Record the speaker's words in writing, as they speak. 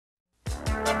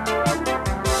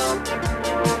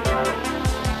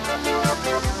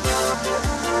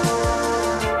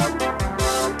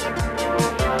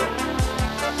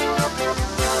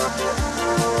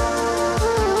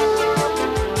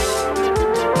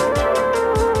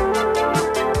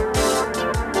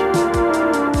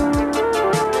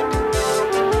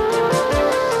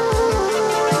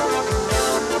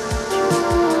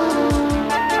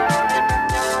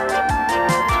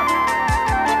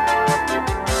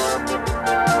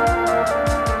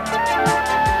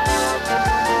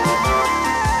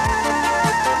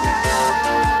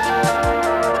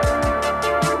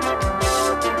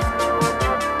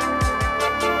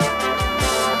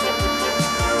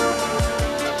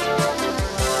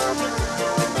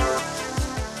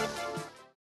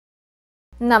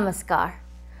Namaskar.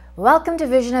 Welcome to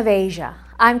Vision of Asia.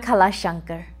 I'm Kala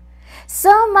Shankar.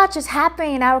 So much is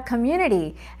happening in our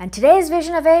community, and today's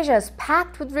Vision of Asia is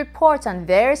packed with reports on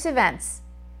various events.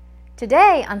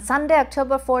 Today, on Sunday,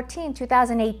 October 14,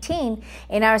 2018,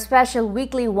 in our special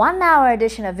weekly one-hour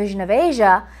edition of Vision of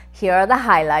Asia, here are the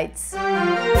highlights.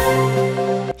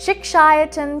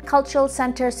 Shikshayatan Cultural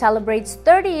Center celebrates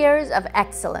 30 years of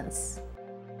excellence.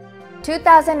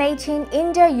 2018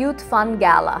 India Youth Fund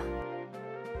Gala.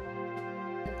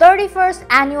 31st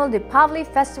Annual Deepavali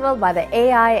Festival by the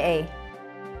AIA.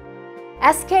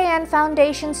 SKN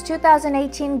Foundation's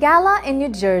 2018 Gala in New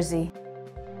Jersey.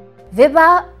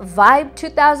 Vibha Vibe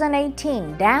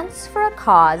 2018 Dance for a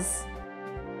Cause.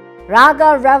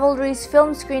 Raga Revelry's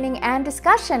film screening and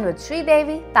discussion with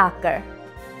Shreedevi, Thacker.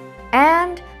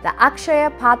 And the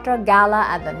Akshaya Patra Gala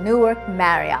at the Newark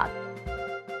Marriott.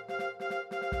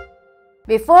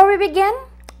 Before we begin,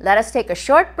 let us take a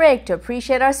short break to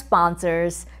appreciate our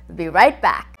sponsors. We'll be right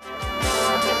back.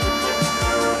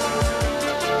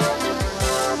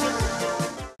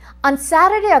 On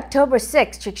Saturday, October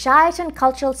 6, Shikshayatan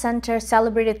Cultural Center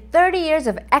celebrated 30 years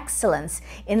of excellence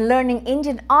in learning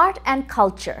Indian art and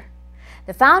culture.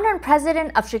 The founder and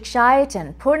president of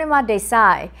Shikshayatan, Purnima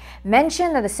Desai,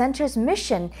 mentioned that the center's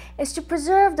mission is to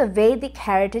preserve the Vedic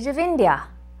heritage of India.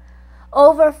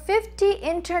 Over 50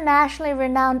 internationally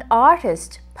renowned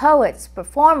artists, poets,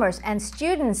 performers, and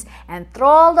students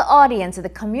enthralled the audience at the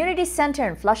community center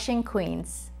in Flushing,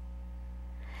 Queens.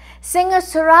 Singer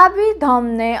Surabhi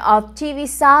Dhomne of TV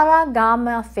Sara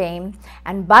Gama fame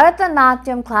and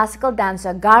Bharatanatyam classical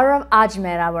dancer Gaurav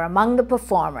Ajmera were among the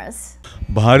performers.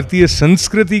 भारतीय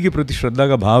संस्कृति के प्रति श्रद्धा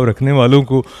का भाव रखने वालों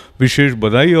को विशेष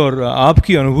बधाई और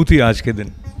आपकी अनुभूति आज के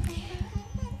दिन।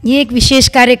 ये एक विशेष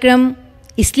कार्यक्रम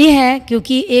इसलिए है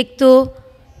क्योंकि एक तो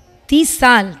 30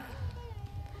 साल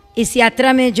इस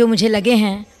यात्रा में जो मुझे लगे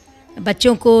हैं,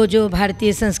 बच्चों को जो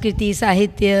भारतीय संस्कृति,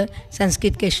 साहित्य,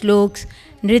 संस्कृत के श्लोक,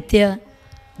 नृत्य,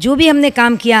 जो भी हमने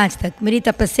काम किया आज तक, मेरी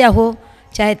तपस्या हो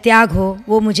चाहे त्याग हो,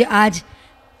 वो मुझे आज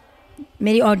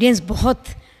मेरी ऑडियंस बहुत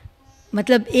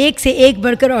मतलब एक से एक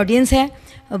बढ़कर ऑडियंस है।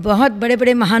 बहुत बड़े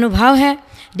बड़े महानुभाव हैं,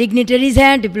 डिग्निटरीज़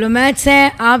हैं, डिप्लोमैट्स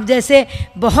हैं, आप जैसे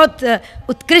बहुत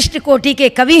उत्कृष्ट कोटि के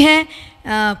कवि हैं,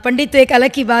 पंडित तो एक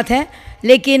अलग की बात है,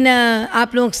 लेकिन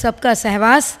आप लोग सबका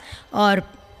सहवास और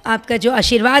आपका जो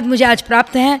आशीर्वाद मुझे आज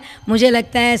प्राप्त है, मुझे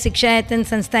लगता है शिक्षायतन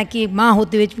संस्था की माँ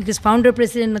होते हुए, बिकॉज फाउंडर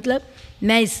प्रेसिडेंट मतलब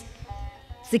मैं इस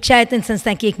शिक्षायतन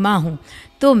संस्था की एक माँ हूँ,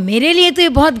 तो मेरे लिए तो ये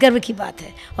बहुत गर्व की बात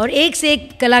है। और एक से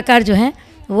एक कलाकार जो हैं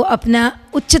वो अपना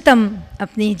उच्चतम,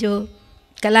 अपनी जो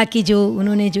कला की जो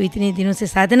उन्होंने जो इतने दिनों से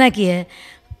साधना की है,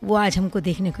 वो आज हमको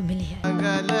देखने को मिली है।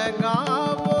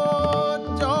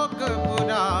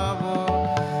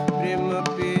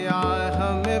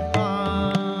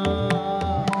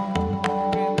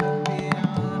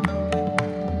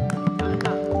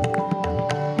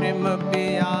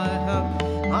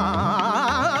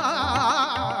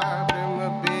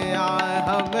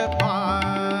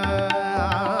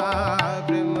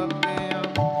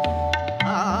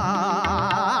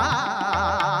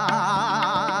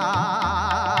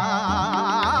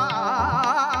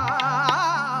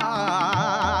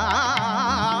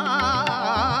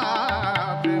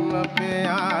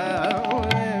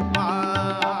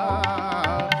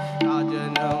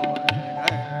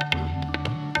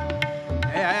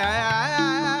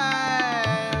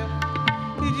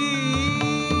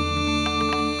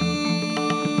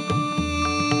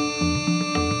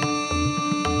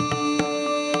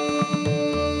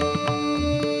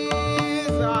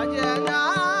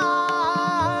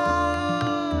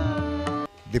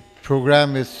 The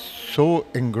program is so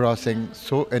engrossing,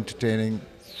 so entertaining,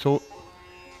 so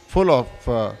full of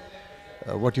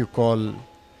what you call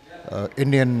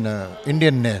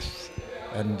Indianness,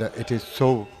 and it is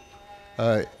so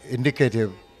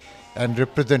indicative and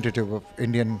representative of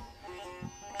Indian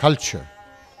culture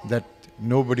that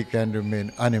nobody can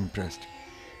remain unimpressed.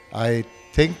 I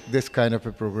think this kind of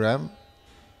a program,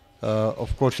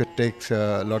 of course it takes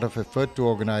a lot of effort to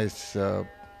organize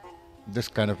this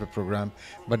kind of a program,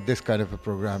 but this kind of a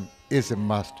program is a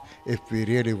must if we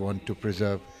really want to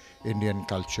preserve Indian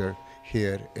culture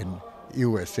here in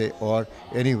USA or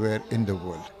anywhere in the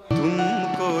world.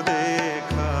 तुमको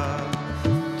देखा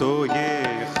तो ये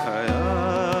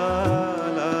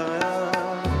ख्याल आया,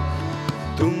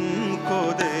 तुमको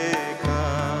देखा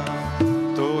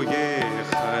तो ये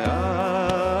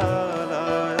ख्याल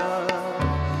आया,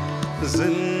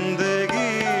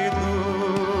 जिंदगी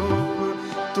धूप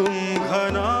तुम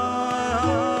घना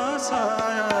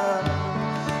साया,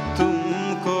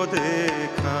 तुमको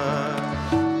देखा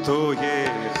तो ये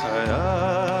ख्याल आया।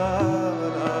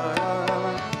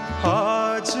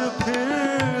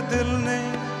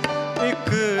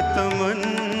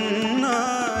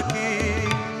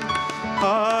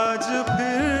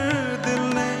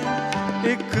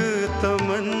 एक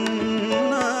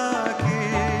तमन्ना की,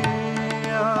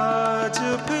 आज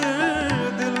फिर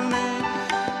दिल ने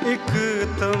एक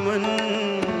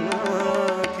तमन्ना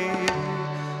की,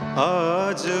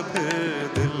 आज फिर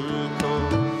दिल को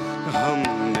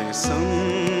हमने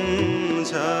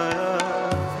समझाया,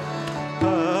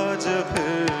 आज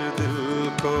फिर दिल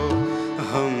को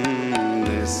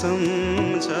हमने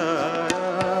समझाया।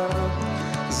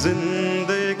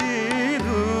 जिंदगी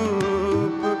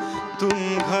रूप तुम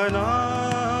घना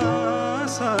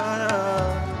साया,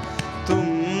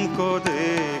 तुमको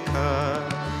देखा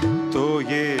तो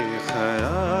ये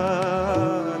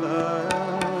ख्याल आया,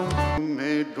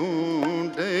 तुम्हें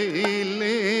ढूंढ ही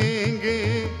लेंगे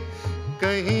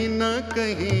कहीं न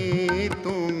कहीं,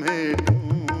 तुम्हें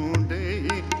ढूंढ ही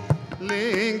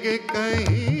लेंगे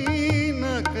कहीं न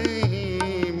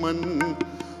कहीं। मन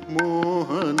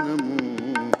मोहन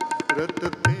मूरत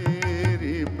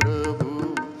तेरी प्रभु,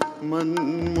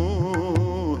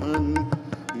 मनमोहन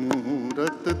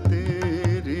मूरत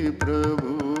तेरी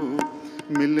प्रभु।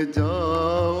 मिल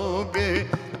जाओगे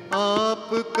आप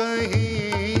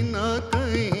कहीं ना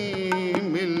कहीं,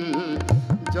 मिल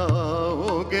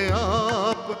जाओगे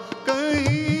आप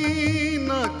कहीं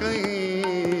ना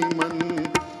कहीं।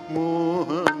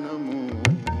 मनमोहन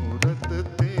मूरत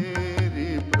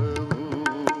तेरी प्रभु।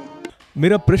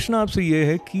 मेरा प्रश्न आपसे ये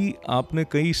है कि आपने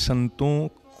कई संतों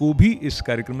को भी इस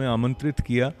कार्यक्रम में आमंत्रित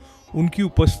किया, उनकी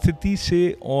उपस्थिति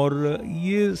से और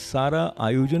ये सारा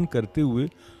आयोजन करते हुए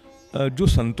जो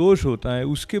संतोष होता है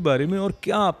उसके बारे में, और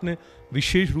क्या आपने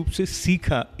विशेष रूप से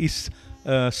सीखा इस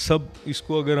सब,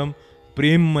 इसको अगर हम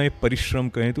प्रेममय परिश्रम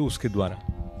कहें तो उसके द्वारा?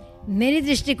 मेरी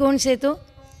दृष्टिकोण से तो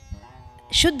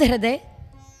शुद्ध हृदय,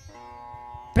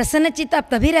 प्रसन्नचित्त आप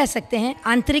तभी रह सकते हैं।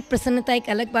 आंतरिक प्रसन्नता एक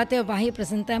अलग बात है और बाह्य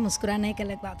प्रसन्नता, मुस्कुराना एक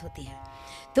अलग बात होती है।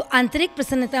 तो आंतरिक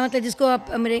प्रसन्नता मतलब जिसको आप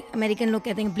अमेरिकन लोग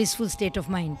कहते हैं ब्लिसफुल स्टेट ऑफ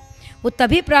माइंड, वो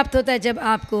तभी प्राप्त होता है जब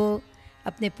आपको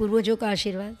अपने पूर्वजों का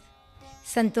आशीर्वाद,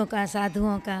 संतों का,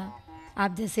 साधुओं का,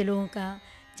 आप जैसे लोगों का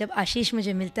जब आशीष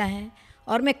मुझे मिलता है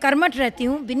और मैं कर्मठ रहती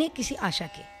हूँ बिना किसी आशा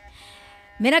के।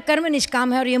 मेरा कर्म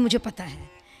निष्काम है और ये मुझे पता है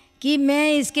कि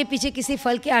मैं इसके पीछे किसी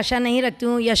फल की आशा नहीं रखती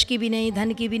हूँ, यश की भी नहीं,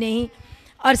 धन की भी नहीं।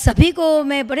 और सभी को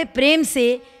मैं बड़े प्रेम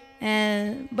से,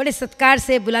 बड़े सत्कार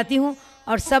से बुलाती हूँ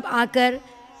और सब आकर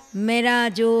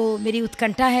मेरी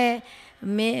उत्कंठा है,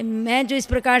 मैं जो इस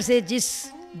प्रकार से जिस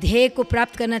ध्येय को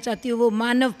प्राप्त करना चाहती हूँ वो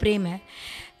मानव प्रेम है।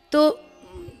 तो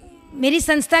मेरी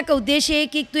संस्था का उद्देश्य है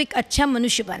कि तू एक अच्छा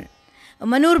मनुष्य बन,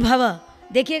 मनुर्भव।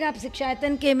 देखिएगा आप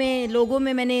शिक्षायतन के लोगों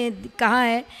में मैंने कहा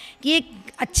है कि एक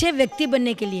अच्छे व्यक्ति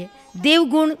बनने के लिए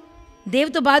देवगुण, देव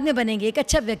तो बाद में बनेंगे, एक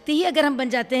अच्छा व्यक्ति ही अगर हम बन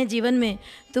जाते हैं जीवन में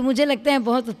तो मुझे लगता है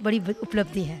बहुत बड़ी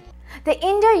उपलब्धि है। The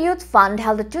India Youth Fund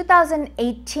held the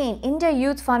 2018 India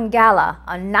Youth Fund Gala,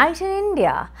 a night in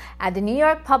India, at the New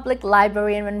York Public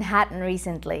Library in Manhattan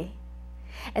recently.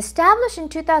 Established in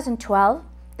 2012,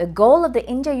 the goal of the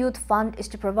India Youth Fund is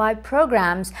to provide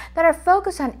programs that are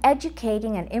focused on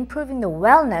educating and improving the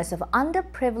wellness of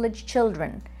underprivileged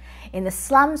children in the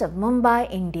slums of Mumbai,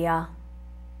 India.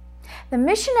 The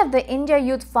mission of the India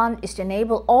Youth Fund is to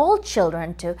enable all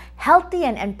children to healthy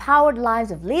and empowered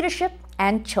lives of leadership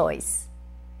and choice.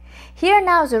 Here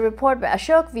now is a report by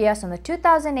Ashok Vyas on the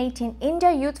 2018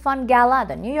 India Youth Fund Gala at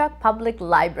the New York Public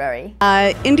Library.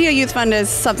 India Youth Fund is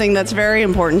something that's very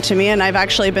important to me, and I've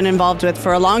actually been involved with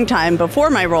for a long time before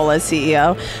my role as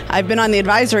CEO. I've been on the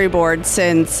advisory board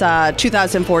since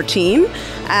 2014,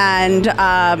 and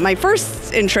my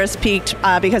first interest peaked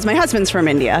because my husband's from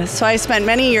India. So I spent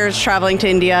many years traveling to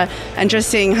India and just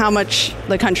seeing how much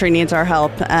the country needs our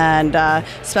help, and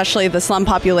especially the slum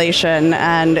population.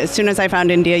 And as soon as I found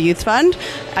India Youth Fund,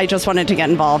 I just wanted to get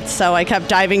involved. So I kept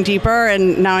diving deeper,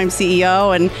 and now I'm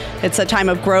CEO, and it's a time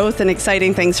of growth and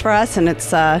exciting things for us, and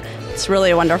it's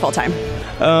really a wonderful time.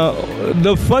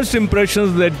 The first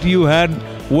impressions that you had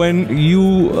when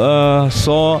you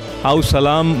saw how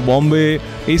Salam Bombay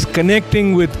is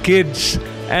connecting with kids,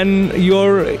 and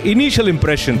your initial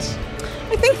impressions?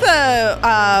 I think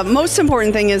the most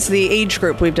important thing is the age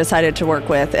group we've decided to work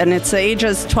with, and it's the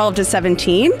ages 12 to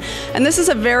 17. And this is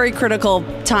a very critical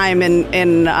time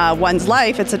in one's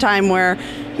life. It's a time where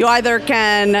you either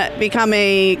can become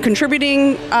a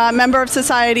contributing member of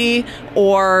society,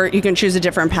 or you can choose a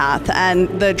different path. And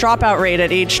the dropout rate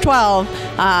at age 12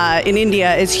 in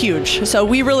India is huge. So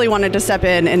we really wanted to step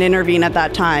in and intervene at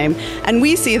that time. And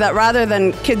we see that rather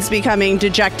than kids becoming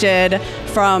dejected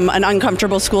from an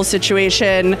uncomfortable school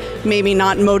situation, maybe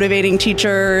not motivating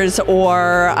teachers,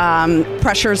 or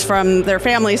pressures from their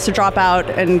families to drop out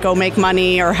and go make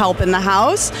money or help in the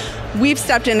house, we've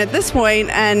stepped in at this point,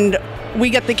 and we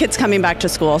get the kids coming back to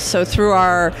school. So through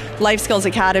our life skills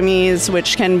academies,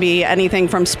 which can be anything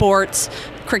from sports,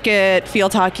 cricket,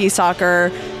 field hockey,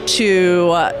 soccer,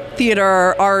 to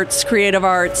theater, arts, creative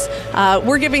arts,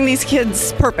 we're giving these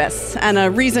kids purpose and a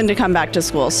reason to come back to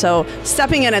school. So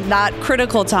stepping in at that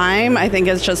critical time, I think,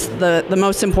 is just the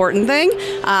most important thing.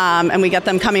 And we get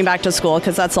them coming back to school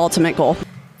because that's the ultimate goal.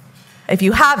 If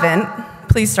you haven't,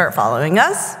 please start following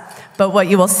us. But what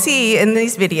you will see in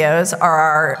these videos are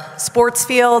our sports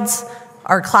fields,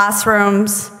 our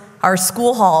classrooms, our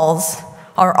school halls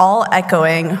are all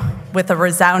echoing with a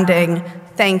resounding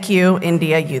 "Thank you,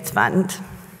 India Youth Fund."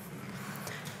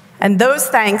 And those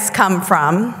thanks come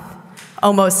from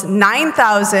almost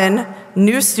 9,000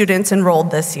 new students enrolled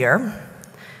this year,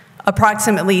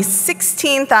 approximately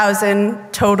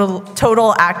 16,000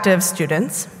 total active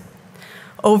students,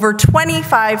 over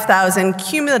 25,000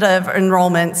 cumulative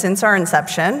enrollment since our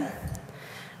inception.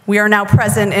 We are now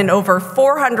present in over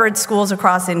 400 schools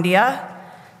across India,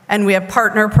 and we have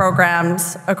partner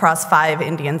programs across 5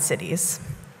 Indian cities.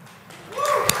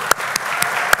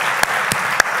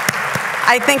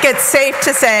 I think it's safe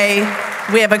to say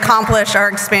we have accomplished our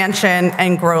expansion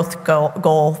and growth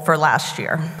goal for last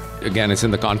year. Again, it's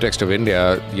in the context of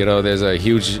India. You know, there's a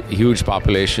huge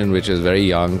population which is very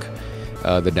young.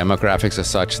 The demographics are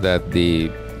such that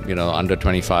the under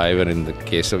 25, and in the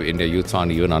case of India Youth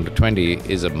Fund, even under 20,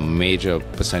 is a major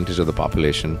percentage of the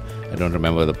population. I don't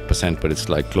remember the percent, but it's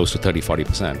like close to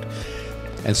 30–40%.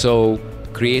 And so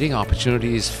creating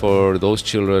opportunities for those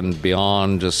children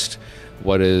beyond just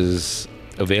what is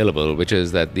available, which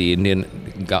is that the Indian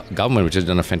government, which has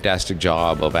done a fantastic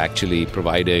job of actually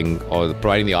providing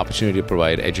the opportunity to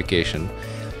provide education.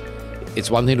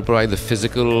 It's one thing to provide the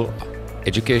physical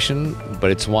education,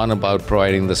 but it's one about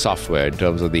providing the software in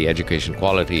terms of the education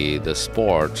quality, the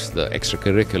sports, the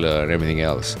extracurricular, and everything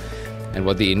else. And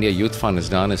what the India Youth Fund has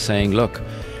done is saying, look,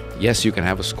 yes, you can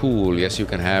have a school, yes, you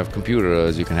can have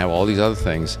computers, you can have all these other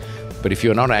things, but if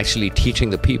you're not actually teaching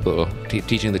the people,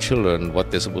 teaching the children what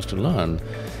they're supposed to learn,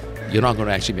 you're not going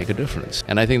to actually make a difference.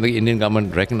 And I think the Indian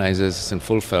government recognizes this in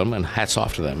full film, and hats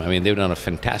off to them. I mean, they've done a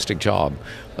fantastic job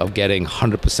of getting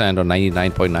 100% or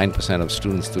 99.9% of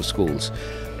students through schools.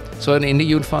 So an India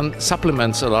Youth Fund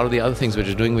supplements a lot of the other things which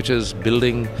it's doing, which is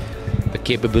building the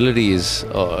capabilities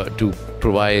to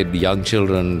provide young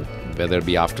children, whether it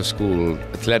be after school,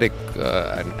 athletic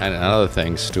and other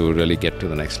things, to really get to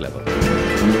the next level.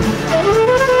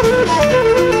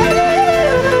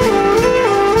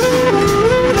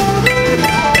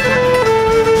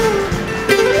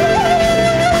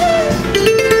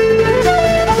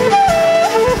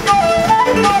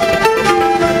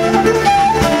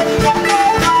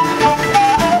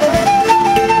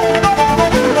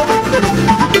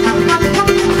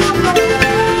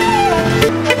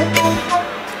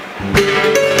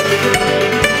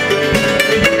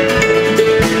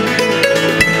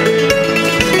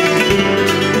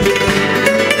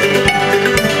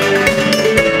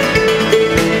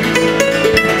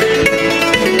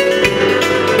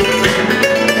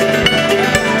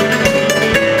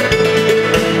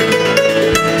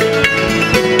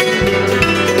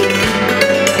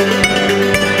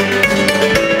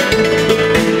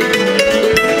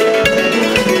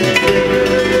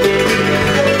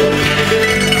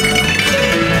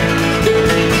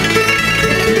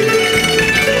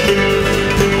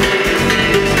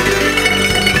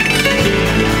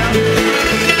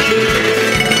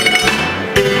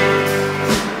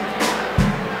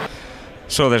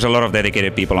 So there's a lot of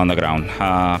dedicated people on the ground,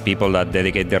 people that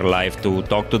dedicate their life to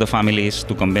talk to the families,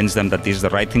 to convince them that this is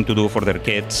the right thing to do for their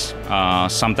kids,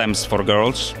 sometimes for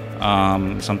girls.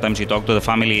 Sometimes you talk to the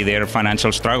family, their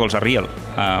financial struggles are real.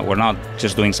 We're not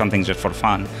just doing something just for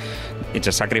fun. It's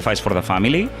a sacrifice for the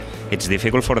family, it's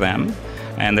difficult for them,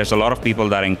 and there's a lot of people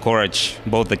that encourage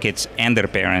both the kids and their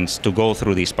parents to go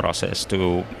through this process,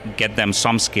 to get them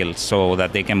some skills so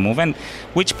that they can move. And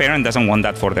which parent doesn't want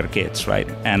that for their kids, right?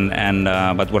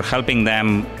 But we're helping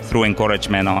them through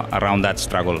encouragement around that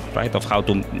struggle, right, of how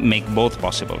to make both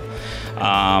possible.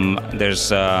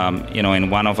 There's,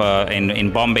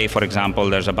 in Bombay, for example,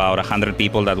 there's about 100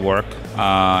 people that work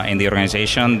in the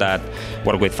organization that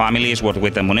work with families, work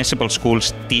with the municipal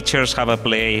schools. Teachers have a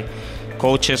play,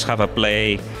 coaches have a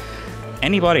play.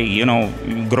 Anybody,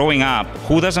 growing up,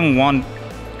 who doesn't want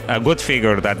a good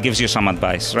figure that gives you some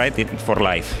advice, right, for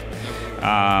life?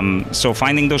 So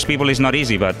finding those people is not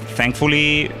easy, but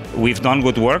thankfully we've done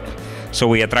good work, so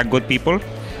we attract good people.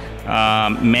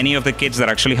 Many of the kids that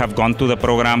actually have gone to the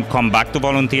program come back to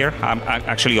volunteer,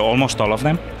 actually almost all of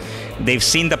them. They've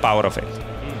seen the power of it.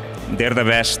 They're the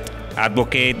best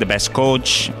advocate, the best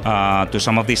coach to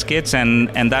some of these kids, and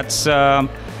that's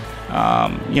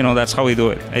that's how we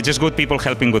do it. It's just good people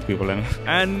helping good people.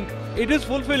 And it is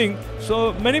fulfilling.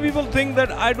 So many people think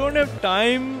that I don't have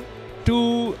time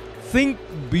to think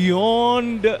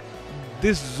beyond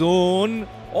this zone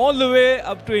all the way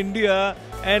up to India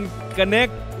and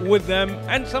connect with them.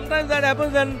 And sometimes that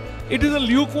happens and it is a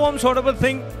lukewarm sort of a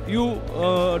thing. You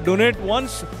donate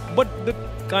once, but the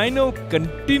kind of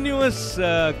continuous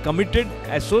committed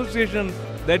association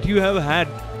that you have had,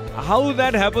 how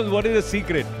that happens, what is the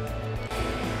secret?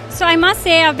 So I must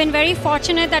say I've been very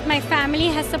fortunate that my family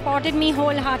has supported me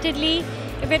wholeheartedly.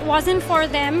 If it wasn't for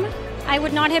them, I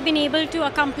would not have been able to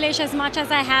accomplish as much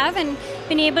as I have and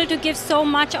been able to give so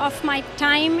much of my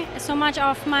time, so much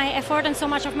of my effort and so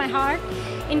much of my heart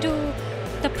into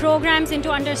the programs,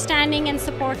 into understanding and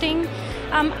supporting.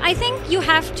 I think you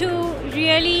have to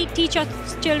really teach your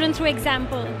children through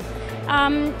example.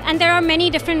 And there are many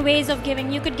different ways of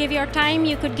giving. You could give your time,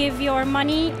 you could give your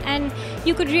money, and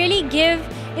you could really give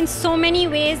in so many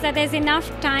ways that there's enough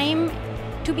time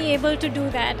to be able to do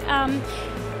that.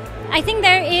 I think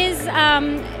there is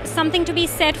something to be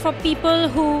said for people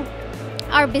who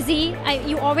are busy.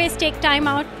 You always take time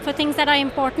out for things that are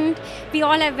important. We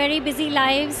all have very busy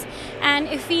lives, and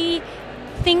if we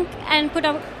think and put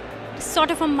a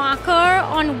sort of a marker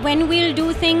on when we'll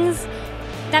do things,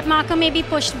 that marker may be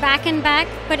pushed back and back,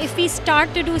 but if we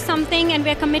start to do something and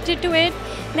we're committed to it,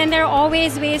 then there are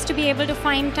always ways to be able to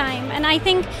find time. And I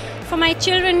think for my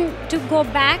children to go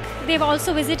back, they've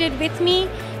also visited with me.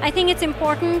 I think it's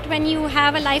important when you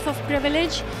have a life of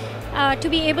privilege to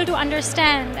be able to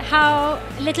understand how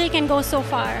little can go so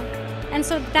far. And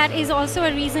so that is also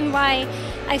a reason why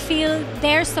I feel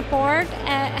their support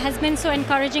has been so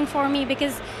encouraging for me,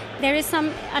 because there is some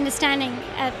understanding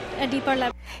at a deeper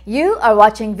level. You are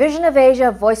watching Vision of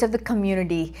Asia, Voice of the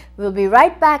Community. We'll be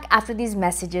right back after these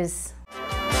messages.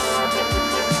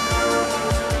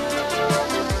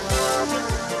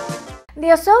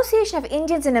 The Association of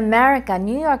Indians in America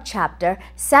New York chapter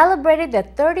celebrated their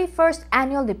 31st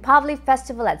annual Deepavali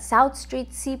festival at South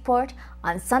Street Seaport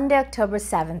on Sunday, October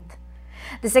 7th.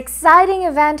 This exciting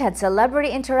event had celebrity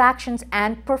interactions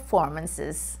and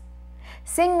performances.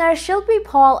 Singer Shilpi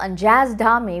Paul and Jazz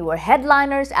Dhami were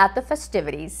headliners at the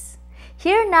festivities.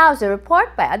 Here now is a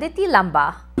report by Aditi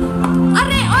Lamba.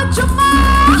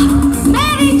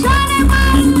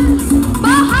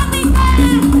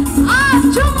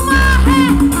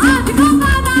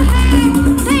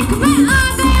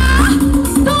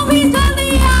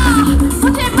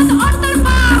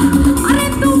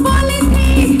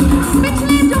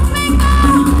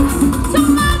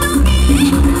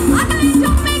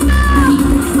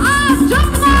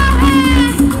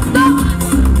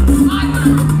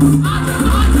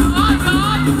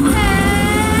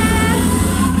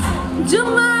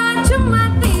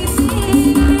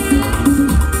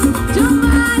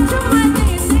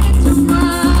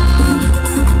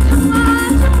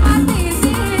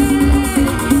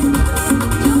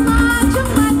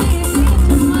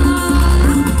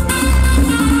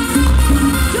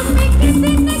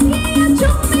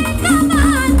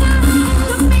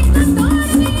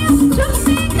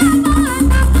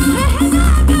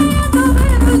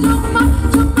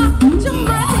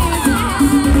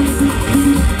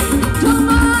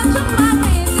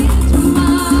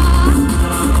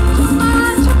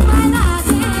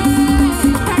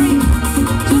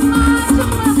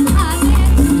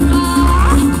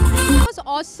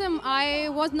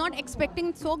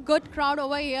 Expecting so good crowd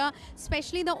over here,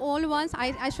 especially the old ones.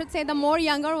 I should say the more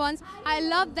younger ones. I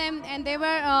love them, and they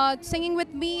were singing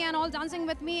with me and all, dancing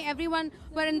with me. Everyone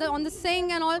were on the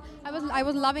sing and all. I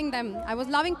was loving them. I was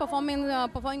loving performing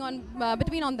on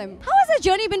between on them. How has the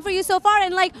journey been for you so far,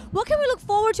 and like what can we look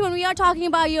forward to when we are talking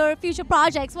about your future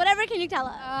projects? Whatever can you tell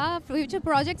us? Future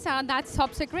projects, that's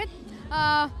top secret.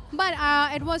 But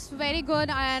it was very good,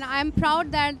 and I'm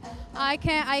proud that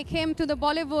I came to the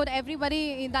Bollywood.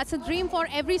 Everybody, that's a dream for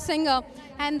every singer,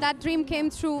 and that dream came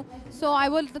true. So I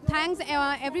will thanks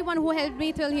everyone who helped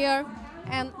me till here,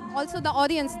 and also the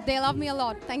audience. They love me a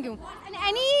lot. Thank you. And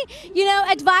any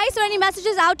advice or any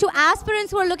messages out to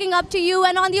aspirants who are looking up to you,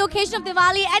 and on the occasion of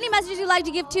Diwali, any messages you'd like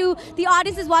to give to the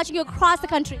audiences watching you across the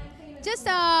country? Just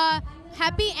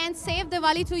happy and safe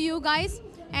Diwali to you guys.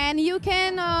 And you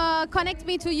can connect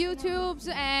me to YouTube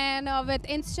and with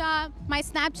Insta, my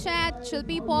Snapchat,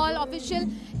 Shilpi Paul Official.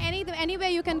 Anywhere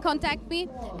you can contact me.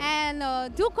 And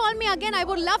do call me again. I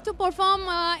would love to perform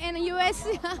in the US.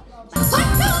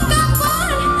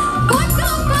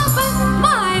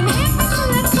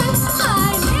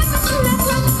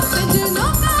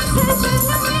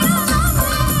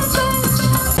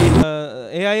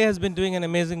 has been doing an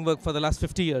amazing work for the last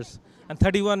 50 years. And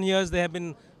 31 years they have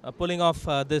been pulling off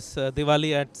this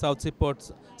Diwali at South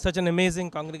Seaport. Such an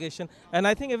amazing congregation. And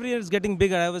I think every year it's getting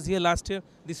bigger. I was here last year.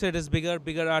 This year it is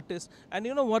bigger artists. And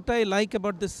you know what I like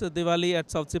about this Diwali at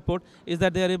South Seaport is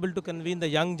that they are able to convene the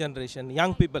young generation,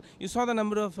 young people. You saw the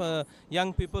number of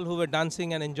young people who were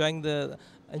dancing and enjoying the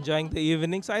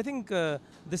evening. So I think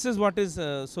this is what is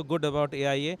so good about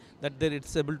AIA, that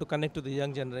it's able to connect to the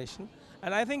young generation.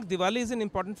 And I think Diwali is an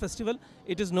important festival.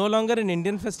 It is no longer an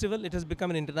Indian festival. It has become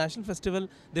an international festival.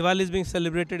 Diwali is being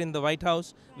celebrated in the White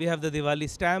House. We have the Diwali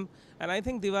stamp. And I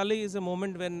think Diwali is a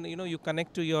moment when you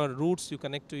connect to your roots, you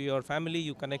connect to your family,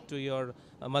 you connect to your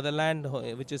motherland,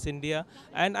 which is India.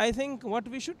 And I think what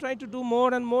we should try to do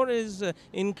more and more is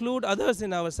include others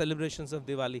in our celebrations of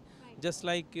Diwali. Just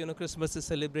like Christmas is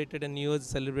celebrated and New Year is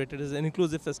celebrated as an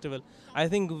inclusive festival. I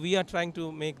think we are trying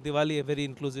to make Diwali a very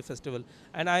inclusive festival.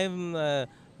 And I am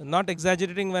not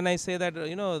exaggerating when I say that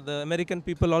the American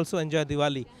people also enjoy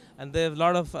Diwali, and they have a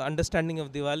lot of understanding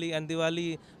of Diwali, and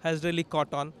Diwali has really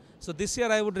caught on. So this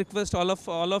year I would request all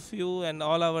of you and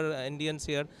all our Indians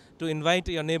here to invite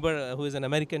your neighbor who is an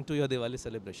American to your Diwali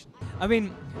celebration. I mean,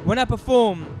 when I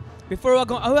perform, before I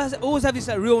go, I always have this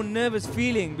real nervous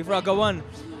feeling before I go on.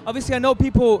 Obviously, I know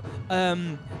people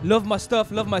love my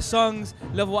stuff, love my songs,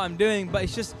 love what I'm doing, but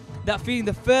it's just that feeling,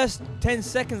 the first 10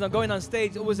 seconds I'm going on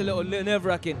stage, always a little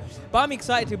nerve-wracking. But I'm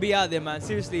excited to be out there, man,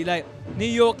 seriously. Like, New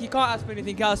York, you can't ask for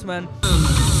anything else, man. Here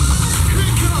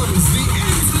comes the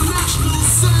international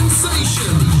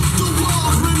sensation, the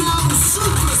world-renowned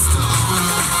superstar,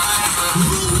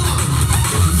 the one,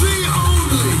 the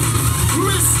only,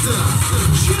 Mr.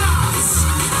 Jazz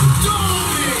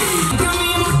Dolby.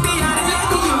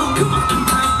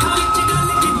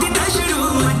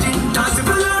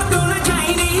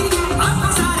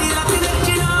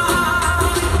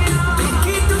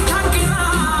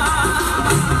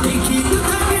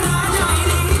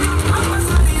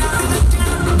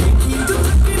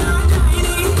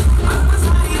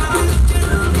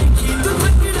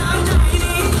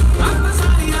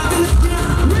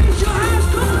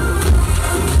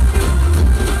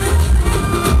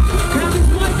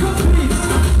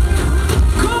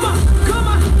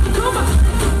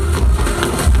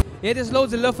 Yeah, there's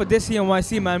loads of love for Desi and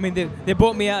YC, man. I mean, they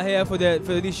brought me out here for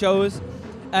these shows,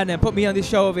 and then put me on this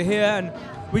show over here. And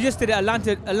we just did an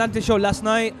Atlanta show last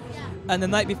night, and the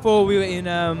night before we were in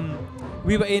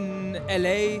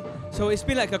LA. So it's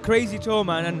been like a crazy tour,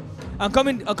 man. And I'm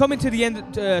coming to the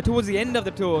end, towards the end of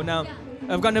the tour now.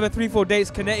 I've got another 3-4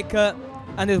 dates, Connecticut,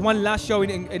 and there's one last show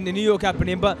in New York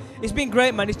happening. But it's been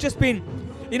great, man. It's just been,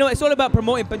 it's all about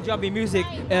promoting Punjabi music,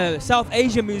 South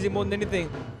Asian music more than anything.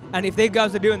 And if they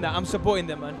guys are doing that, I'm supporting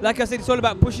them, man. Like I said, it's all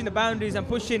about pushing the boundaries and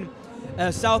pushing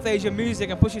South Asian music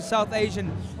and pushing South Asian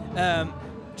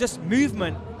just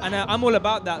movement. And I'm all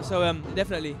about that, so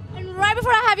definitely. And right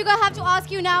before I have to ask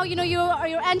you now,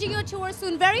 you're ending your tour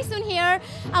soon, very soon here.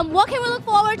 What can we look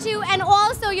forward to? And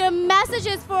also your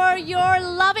messages for your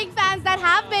loving fans that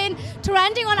have been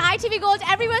trending on ITV Gold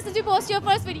everywhere since you posted your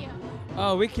first video.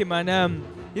 Oh, wicked, man.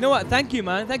 You know what? Thank you,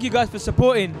 man. Thank you guys for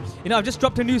supporting. I've just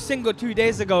dropped a new single 2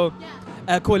 days ago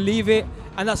called Leave It.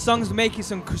 And that song's making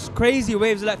some crazy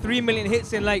waves, like 3 million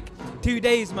hits in like 2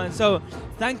 days, man. So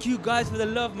thank you guys for the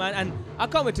love, man. And I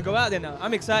can't wait to go out there now.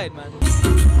 I'm excited, man.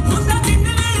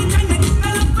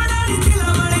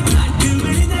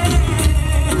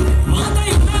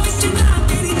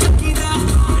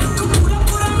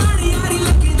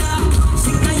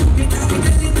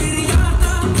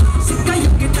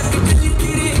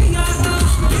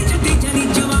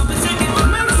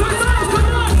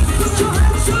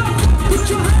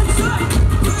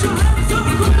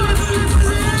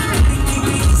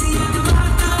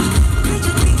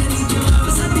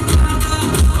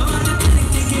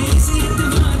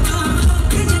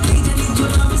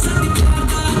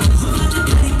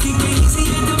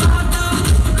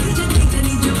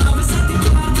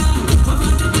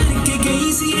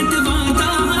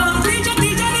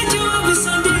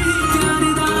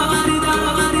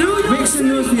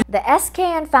 The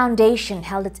SKN Foundation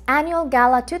held its annual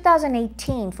Gala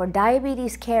 2018 for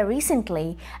diabetes care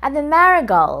recently at the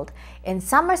Marriott in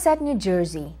Somerset, New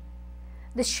Jersey.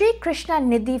 The Sri Krishna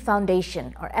Nidhi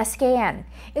Foundation, or SKN,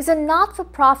 is a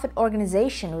not-for-profit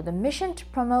organization with a mission to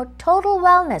promote total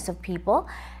wellness of people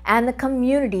and the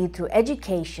community through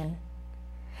education.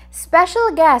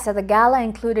 Special guests at the gala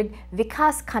included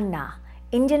Vikas Khanna,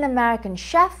 Indian-American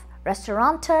chef,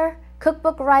 restaurateur,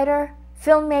 cookbook writer,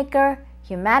 filmmaker,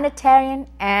 humanitarian,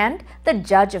 and the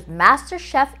judge of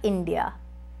MasterChef India.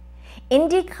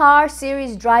 IndyCar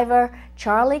Series driver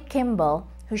Charlie Kimball,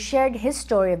 who shared his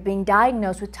story of being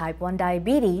diagnosed with type 1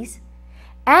 diabetes,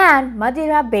 and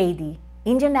Madhira Bedi,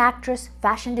 Indian actress,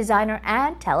 fashion designer,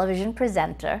 and television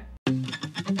presenter.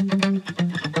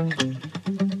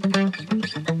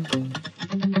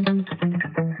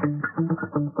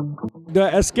 The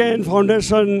SKN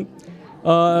Foundation,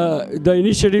 the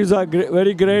initiatives are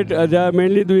very great. They are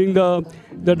mainly doing the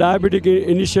diabetic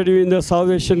initiative in the South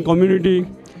Asian community.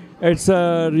 It's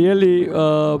a really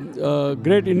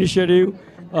great initiative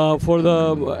for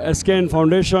the SKN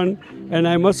Foundation, and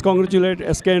I must congratulate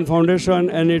SKN Foundation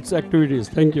and its activities.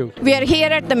 Thank you. We are here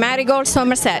at the Marigold,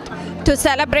 Somerset to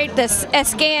celebrate this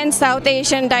SKN South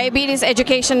Asian Diabetes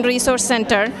Education Resource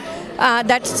Center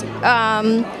that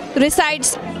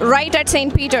resides right at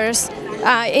St. Peter's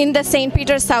in the St.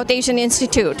 Peter's South Asian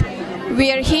Institute.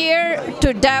 We are here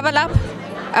to develop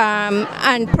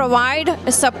and provide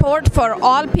support for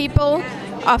all people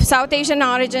of South Asian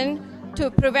origin to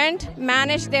prevent,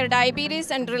 manage their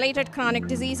diabetes and related chronic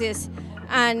diseases.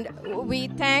 And we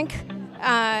thank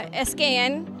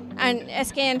SKN and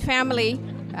SKN family,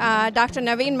 Dr.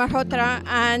 Naveen Malhotra,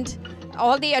 and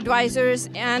all the advisors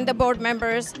and the board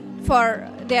members for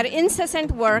their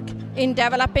incessant work in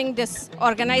developing this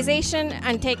organization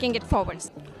and taking it forward.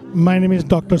 My name is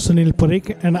Dr. Sunil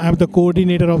Parikh, and I'm the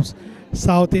coordinator of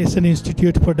South Asian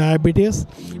Institute for Diabetes.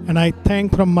 And I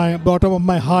thank from my bottom of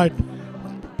my heart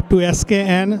to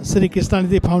SKN, Sri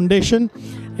Krishnanidhi Foundation,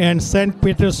 and St.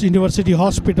 Peter's University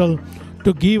Hospital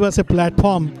to give us a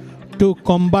platform to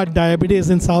combat diabetes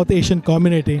in South Asian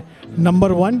community.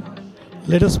 Number one,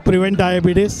 let us prevent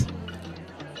diabetes.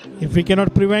 If we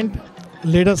cannot prevent,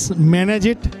 let us manage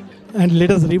it and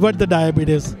let us revert the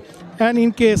diabetes. And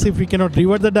in case if we cannot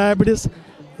revert the diabetes,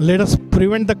 let us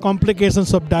prevent the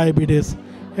complications of diabetes.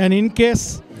 And in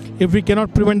case if we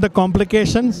cannot prevent the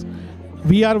complications,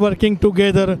 we are working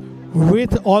together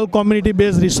with all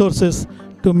community-based resources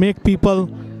to make people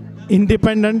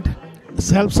independent,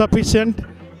 self-sufficient,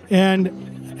 and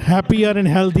happier and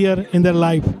healthier in their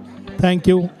life. Thank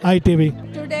you,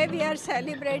 ITV. Today we are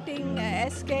celebrating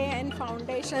SKN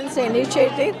Foundation's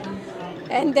initiative,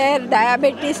 and their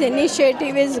diabetes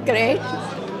initiative is great,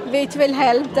 which will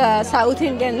help the South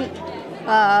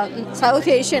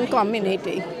Asian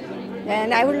community.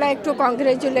 And I would like to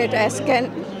congratulate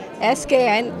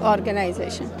SKN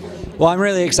organization. Well, I'm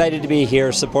really excited to be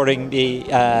here supporting the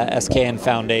SKN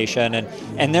Foundation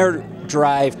and their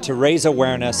drive to raise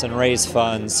awareness and raise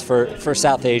funds for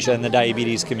South Asia and the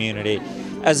diabetes community.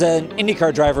 As an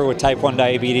IndyCar driver with type 1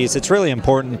 diabetes, it's really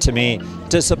important to me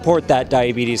to support that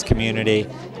diabetes community.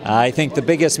 I think the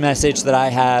biggest message that I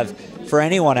have for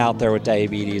anyone out there with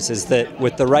diabetes is that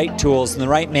with the right tools and the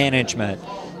right management,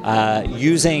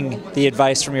 using the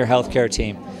advice from your healthcare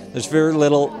team, there's very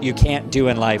little you can't do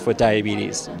in life with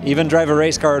diabetes. Even drive a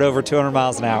race car at over 200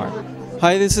 miles an hour.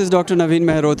 Hi, this is Dr. Naveen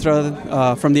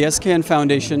Malhotra from the SKN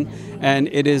Foundation, and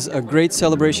it is a great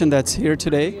celebration that's here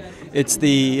today. It's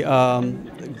the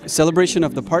celebration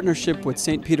of the partnership with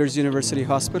St. Peter's University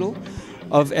Hospital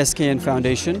of SKN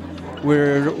Foundation.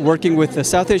 We're working with the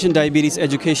South Asian Diabetes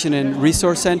Education and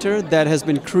Resource Center that has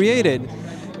been created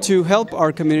to help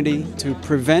our community to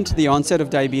prevent the onset of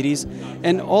diabetes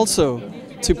and also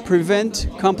to prevent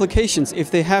complications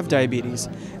if they have diabetes.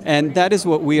 And that is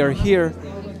what we are here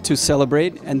to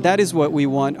celebrate, and that is what we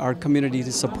want our community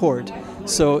to support.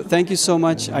 So thank you so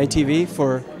much, ITV,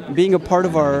 for being a part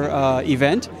of our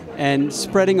event and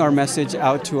spreading our message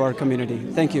out to our community.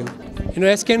 Thank you. You know,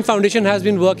 SKN Foundation has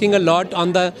been working a lot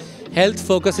on the health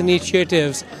focus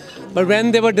initiatives, but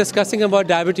when they were discussing about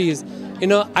diabetes, you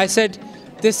know, I said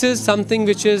this is something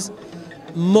which is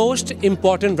most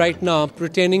important right now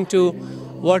pertaining to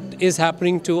what is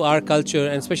happening to our culture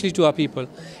and especially to our people.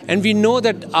 And we know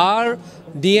that our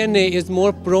DNA is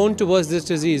more prone towards this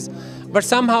disease, but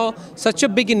somehow such a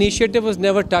big initiative was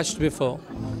never touched before.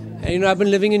 And, you know, I've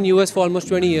been living in US for almost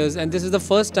 20 years, and this is the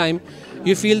first time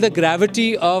you feel the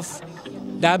gravity of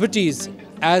diabetes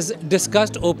as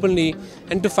discussed openly,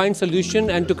 and to find solution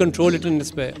and to control it in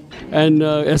this way. And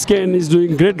SKN is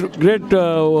doing great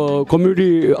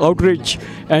community outreach,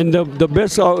 and the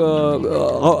best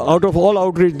out of all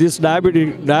outreach, this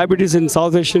diabetes in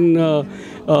South Asian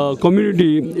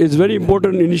community is very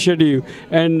important initiative.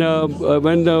 And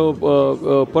when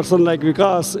the person like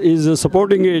Vikas is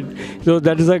supporting it, so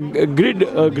that is a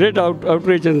great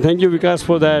outreach. And thank you, Vikas,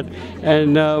 for that.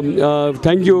 And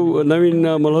thank you, Naveen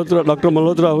Malhotra, Dr.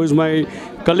 Malhotra, who is my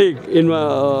colleague.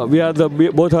 We are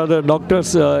both are the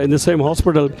doctors in the same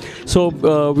hospital. So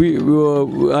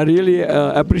I really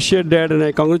appreciate that, and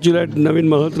I congratulate Naveen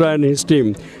Malhotra and his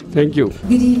team. Thank you.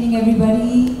 Good evening,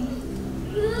 everybody.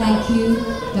 Thank you,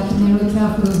 Dr. Marriott,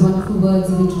 for those wonderful words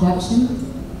of introduction.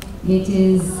 It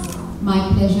is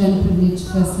my pleasure and privilege,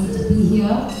 firstly, to be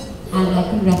here, and I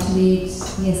congratulate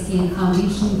the SKN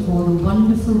Foundation for the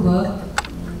wonderful work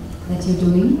that you're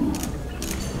doing.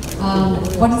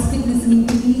 What does fitness mean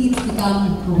to me? It's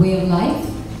become a way of life.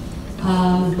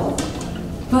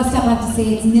 First, I have to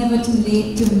say it's never too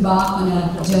late to embark on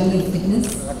a journey of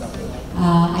fitness.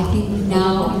 I think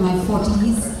now in my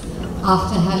 40s,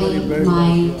 after having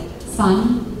my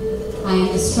son, I am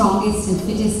the strongest and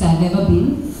fittest I've ever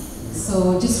been.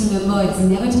 So just remember, it's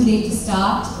never too late to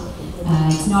start.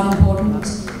 It's not important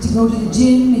to go to the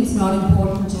gym, it's not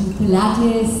important to do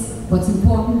Pilates. What's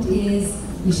important is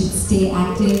you should stay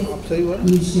active,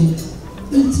 you should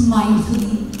eat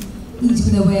mindfully, eat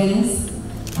with awareness.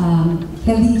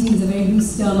 Healthy eating is a very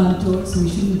loose term, I'm told, so we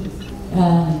shouldn't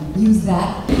use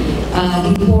that.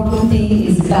 The important thing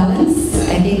is balance.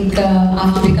 I think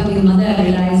after becoming a mother, I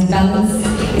realized balance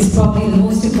is probably the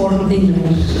most important thing in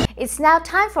life. It's now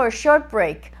time for a short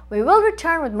break. We will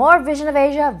return with more Vision of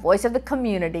Asia, Voice of the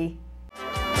Community.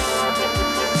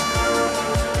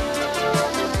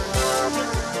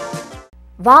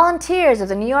 Volunteers of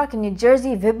the New York and New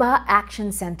Jersey Vibha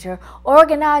Action Center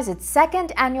organized its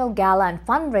second annual gala and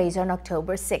fundraiser on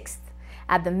October 6th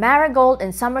at the Marigold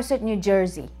in Somerset, New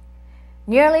Jersey.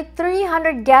 Nearly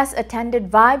 300 guests attended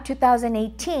Vibe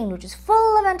 2018, which is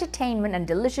full of entertainment and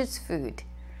delicious food.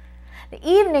 The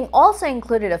evening also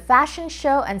included a fashion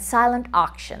show and silent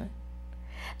auction.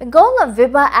 The goal of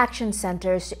Vibha Action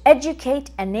Center is to educate,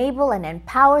 enable, and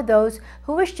empower those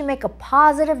who wish to make a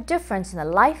positive difference in the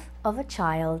life of a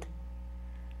child.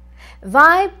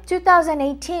 Vibe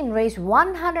 2018 raised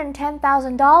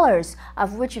 $110,000,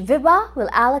 of which Vibha will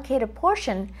allocate a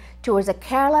portion towards a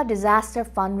Kerala disaster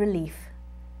fund relief.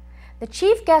 The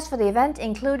chief guests for the event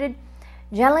included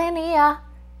Jelenia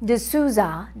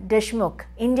D'Souza Deshmukh,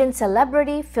 Indian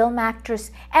celebrity, film actress,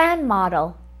 and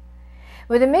model.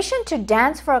 With a mission to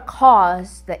dance for a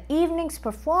cause, the evening's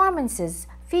performances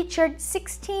featured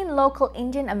 16 local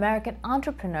Indian American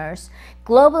entrepreneurs,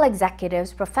 global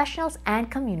executives, professionals, and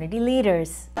community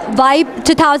leaders. Vibe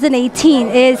 2018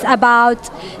 is about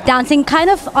dancing kind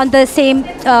of on the same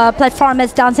platform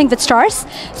as Dancing with Stars.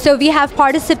 So we have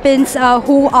participants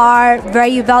who are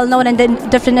very well known in the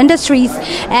different industries,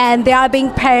 and they are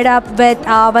being paired up with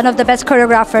one of the best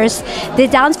choreographers. They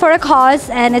dance for a cause,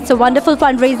 and it's a wonderful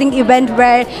fundraising event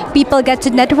where people get to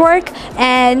network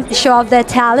and show off their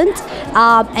talent.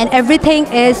 And everything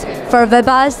is for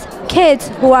Vibha's kids,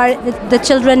 who are the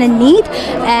children in need,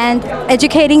 and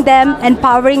educating them,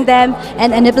 empowering them,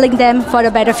 and enabling them for a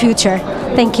better future.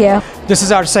 Thank you. This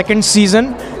is our second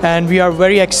season, and we are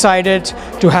very excited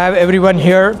to have everyone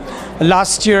here.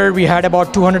 Last year we had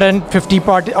about 250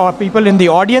 people in the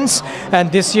audience,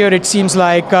 and this year it seems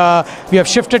like we have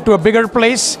shifted to a bigger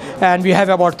place and we have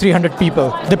about 300 people.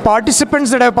 The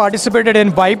participants that have participated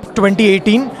in Vibe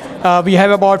 2018, we have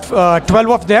about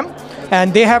 12 of them,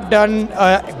 and they have done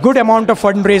a good amount of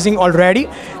fundraising already.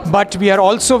 But we are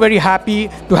also very happy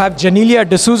to have Jelenia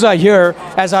D'Souza here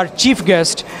as our chief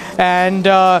guest, and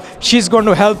she's going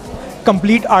to help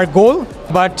complete our goal.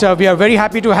 But we are very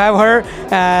happy to have her,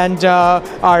 and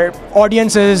our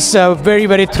audience is very,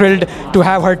 very thrilled to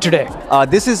have her today.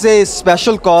 This is a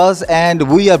special cause, and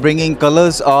we are bringing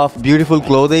colors of beautiful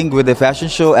clothing with a fashion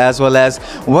show, as well as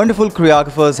wonderful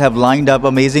choreographers have lined up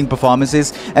amazing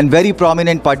performances and very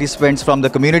prominent participants from the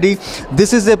community.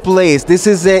 This is a place, this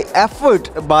is an effort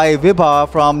by Vibha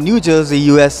from New Jersey,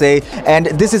 USA, and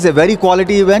this is a very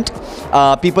quality event.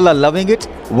 People are loving it.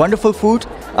 Wonderful food,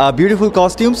 beautiful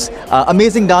costumes,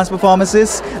 amazing dance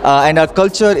performances, and our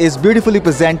culture is beautifully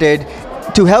presented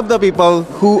to help the people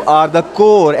who are the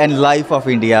core and life of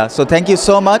India. So thank you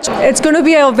so much. It's going to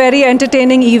be a very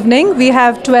entertaining evening. We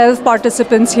have 12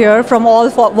 participants here from all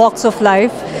walks of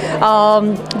life.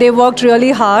 They worked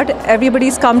really hard.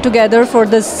 Everybody's come together for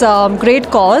this great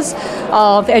cause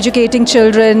of educating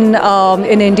children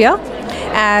in India.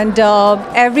 And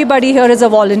everybody here is a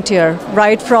volunteer,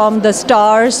 right from the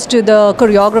stars to the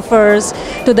choreographers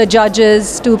to the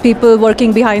judges to people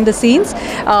working behind the scenes.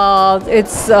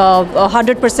 It's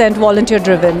 100% volunteer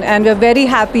driven, and we're very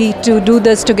happy to do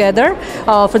this together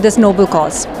for this noble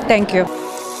cause. Thank you.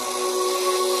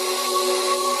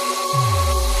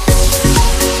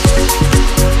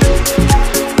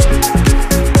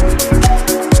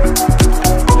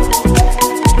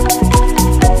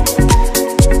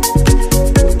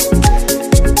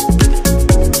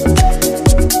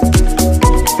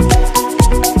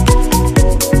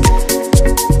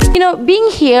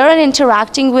 here and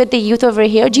interacting with the youth over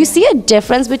here, do you see a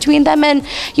difference between them? And,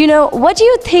 you know, what do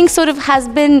you think sort of has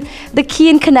been the key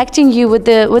in connecting you with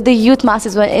the youth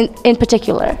masses in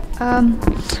particular?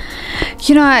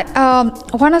 You know,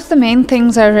 one of the main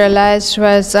things I realized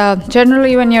was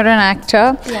generally when you're an actor,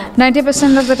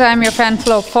 90% of the time your fan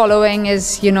following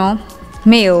is, you know,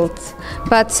 males.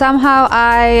 But somehow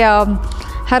I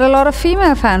had a lot of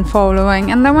female fan following,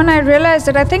 and then when I realized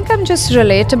that I think I'm just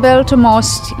relatable to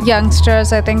most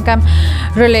youngsters. I think I'm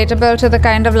relatable to the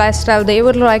kind of lifestyle they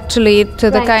would like to lead, to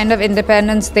the kind of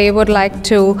independence they would like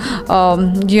to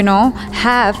you know,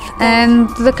 have, and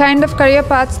the kind of career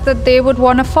paths that they would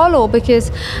want to follow, because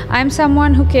I'm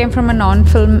someone who came from a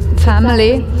non-film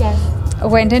family.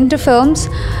 Went into films,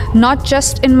 not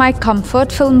just in my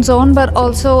comfort film zone, but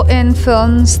also in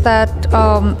films that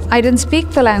I didn't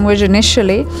speak the language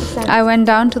initially. I went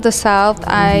down to the South.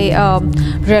 I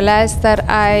realized that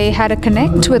I had a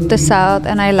connect with the South,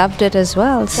 and I loved it as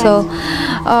well. So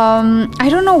I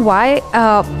don't know why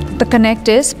the connect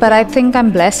is, but I think I'm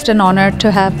blessed and honored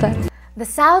to have that. The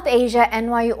South Asia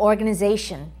NYU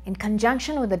organization, in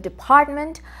conjunction with the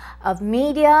Department of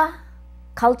Media,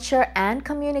 Culture and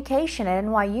Communication at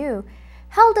NYU,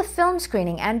 held a film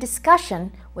screening and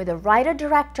discussion with the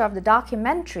writer-director of the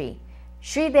documentary,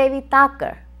 Shreedevi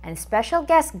Thacker, and special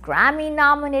guest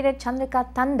Grammy-nominated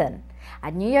Chandrika Tandon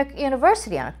at New York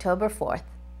University on October 4th.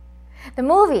 The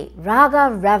movie, Raga,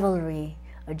 Revelry,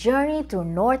 a journey through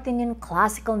North Indian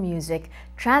classical music,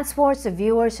 transports the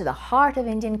viewers to the heart of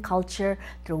Indian culture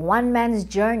through one man's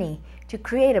journey to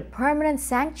create a permanent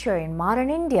sanctuary in modern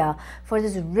India for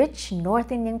this rich North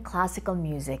Indian classical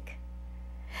music.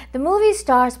 The movie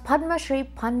stars Padma Shri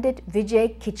Pandit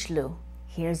Vijay Kichlu.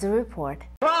 Here's the report.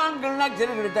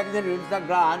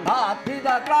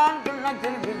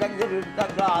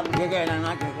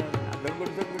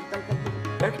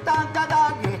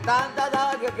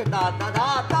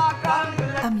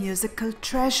 A musical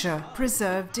treasure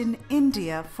preserved in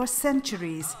India for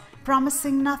centuries,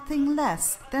 promising nothing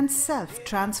less than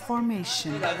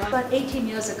self-transformation. About 18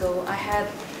 years ago, I had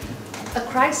a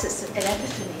crisis, an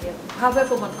epiphany,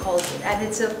 however one calls it. And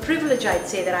it's a privilege, I'd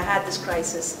say, that I had this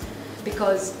crisis,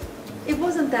 because it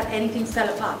wasn't that anything fell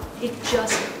apart.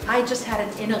 I just had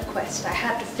an inner quest. I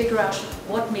had to figure out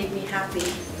what made me happy,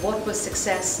 what was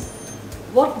success,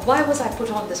 why was I put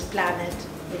on this planet,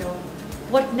 you know.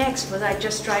 What next? Was I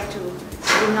just trying to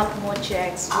bring up more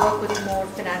checks, work with more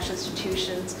financial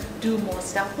institutions, do more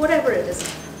stuff, whatever it is.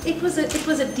 It was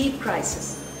a deep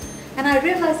crisis. And I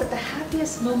realized that the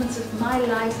happiest moments of my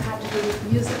life had to do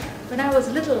with music. When I was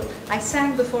little, I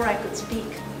sang before I could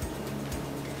speak.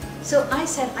 So I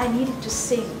said I needed to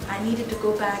sing. I needed to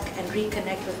go back and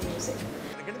reconnect with music.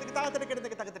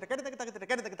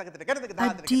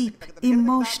 A deep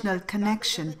emotional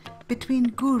connection between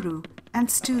guru and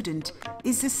student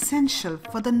is essential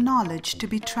for the knowledge to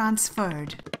be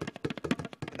transferred.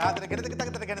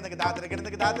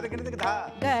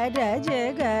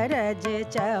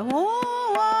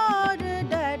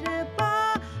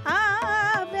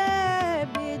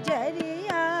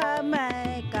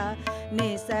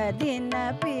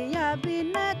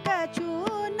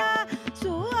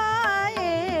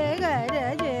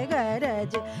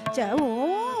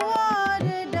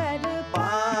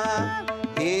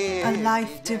 A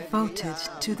life devoted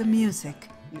to the music,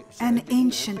 an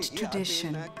ancient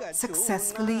tradition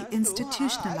successfully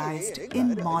institutionalized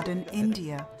in modern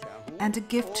India, and a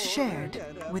gift shared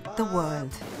with the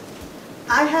world.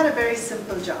 I had a very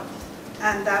simple job,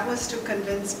 and that was to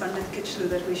convince Pandit Kichlu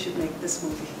that we should make this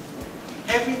movie.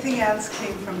 Everything else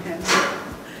came from him.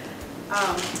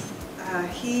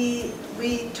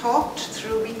 We talked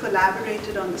through, we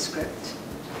collaborated on the script.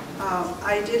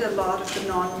 I did a lot of the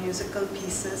non-musical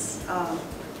pieces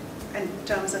in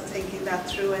terms of thinking that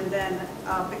through, and then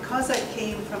because I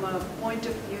came from a point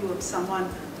of view of someone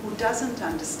who doesn't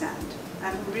understand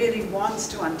and who really wants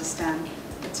to understand,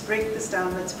 let's break this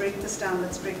down, let's break this down,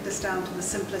 let's break this down to the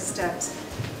simplest steps.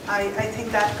 I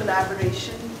think that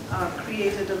collaboration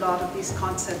created a lot of these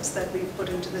concepts that we put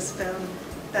into this film,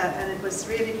 and it was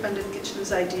really Pandit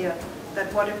Kichlu's idea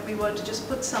that what if we were to just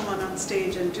put someone on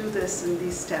stage and do this in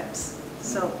these steps.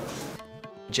 So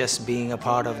just being a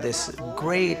part of this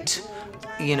great,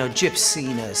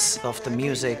 gypsiness of the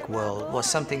music world was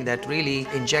something that really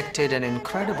injected an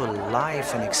incredible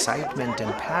life and excitement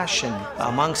and passion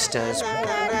amongst us.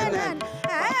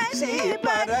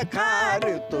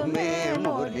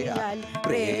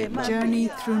 Journey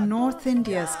through North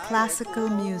India's classical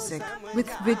music with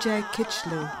Vijay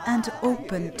Kichlu, and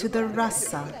open to the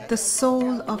rasa, the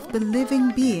soul of the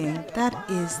living being that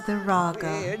is the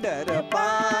raga.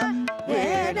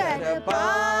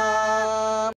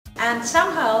 And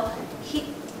somehow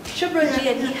Shubhraji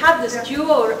and he had this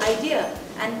duo idea,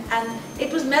 and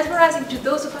it was mesmerizing to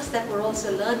those of us that were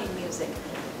also learning music.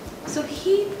 So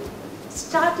he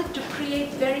started to create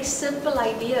very simple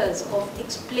ideas of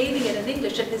explaining it in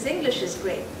English, and his English is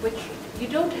great, which you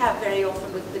don't have very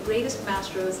often with the greatest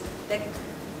maestros.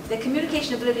 Their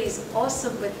communication ability is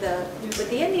awesome with the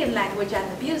Indian language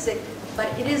and the music, but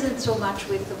it isn't so much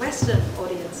with the Western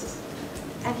audiences.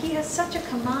 And he has such a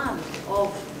command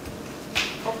of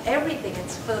everything.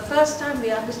 It's for the first time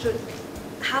we understood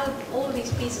how all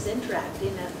these pieces interact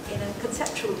in a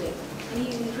conceptual way. And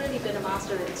he's really been a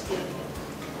master at explaining it.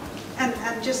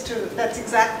 And just to,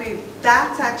 that's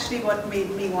actually what made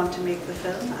me want to make the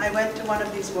film. I went to one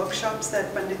of these workshops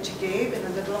that Panditji gave in a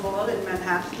little hall in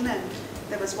Manhattan, and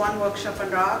there was one workshop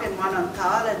on Raga and one on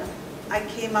Tal, and I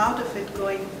came out of it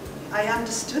going, I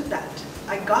understood that,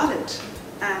 I got it.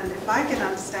 And if I can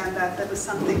understand that, that was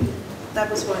something that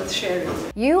was worth sharing.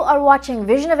 You are watching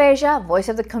Vision of Asia, Voice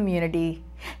of the Community.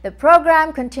 The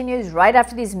program continues right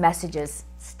after these messages.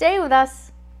 Stay with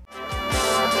us.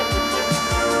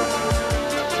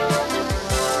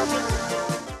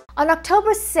 On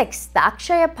October 6th, the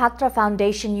Akshaya Patra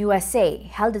Foundation USA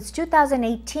held its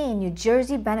 2018 New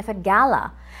Jersey Benefit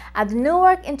Gala at the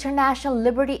Newark International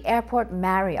Liberty Airport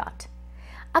Marriott.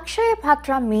 Akshaya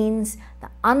Patra means the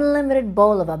unlimited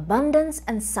bowl of abundance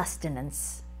and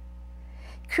sustenance.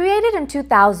 Created in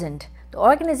 2000, the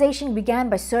organization began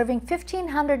by serving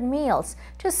 1,500 meals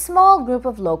to a small group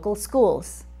of local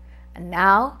schools, and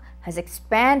now has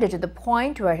expanded to the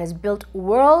point where it has built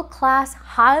world-class,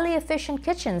 highly efficient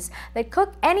kitchens that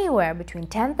cook anywhere between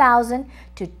 10,000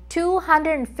 to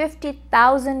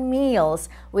 250,000 meals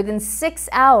within 6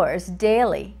 hours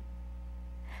daily.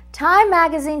 Time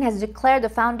magazine has declared the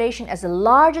foundation as the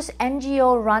largest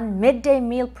NGO-run midday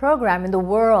meal program in the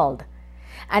world,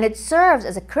 and it serves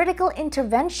as a critical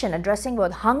intervention addressing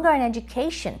both hunger and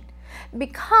education,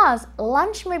 because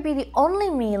lunch may be the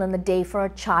only meal in the day for a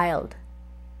child.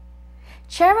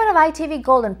 Chairman of ITV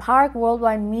Gold and Parekh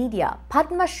Worldwide Media,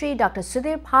 Padma Shri Dr.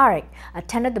 Sudhir Parekh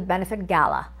attended the benefit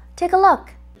gala. Take a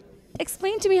look.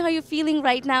 Explain to me how you're feeling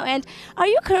right now, and are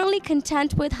you currently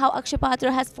content with how Akshaya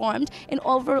Patra has formed in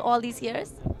over all these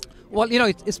years? Well, you know,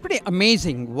 it's pretty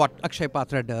amazing what Akshaya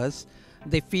Patra does.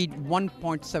 They feed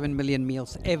 1.7 million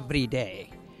meals every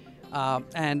day,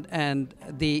 and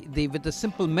they with the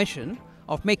simple mission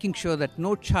of making sure that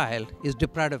no child is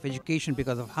deprived of education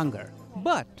because of hunger.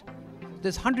 But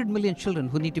there's 100 million children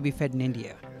who need to be fed in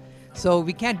India. So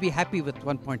we can't be happy with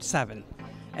 1.7.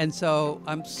 And so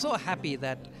I'm so happy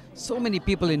that so many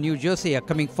people in New Jersey are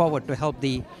coming forward to help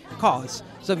the cause.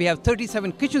 So we have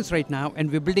 37 kitchens right now,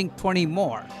 and we're building 20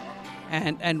 more.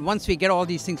 And once we get all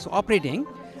these things operating,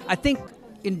 I think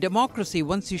in democracy,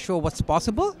 once you show what's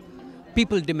possible,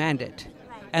 people demand it.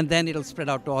 And then it'll spread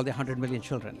out to all the 100 million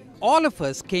children. All of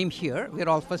us came here, we're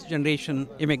all first generation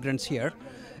immigrants here,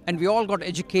 and we all got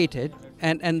educated,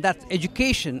 and that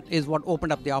education is what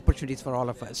opened up the opportunities for all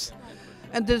of us.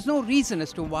 And there's no reason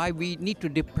as to why we need to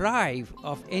deprive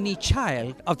of any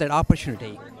child of that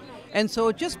opportunity. And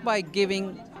so just by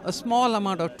giving a small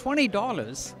amount of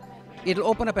 $20, it'll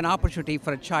open up an opportunity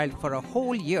for a child for a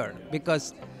whole year,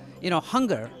 because, you know,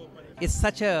 hunger is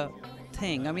such a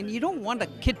thing. I mean, you don't want a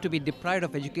kid to be deprived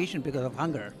of education because of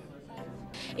hunger.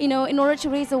 You know, in order to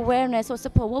raise awareness or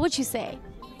support, what would you say?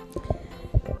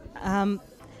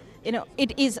 You know,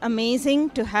 it is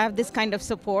amazing to have this kind of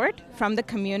support from the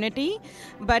community,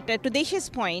 but to Deshi's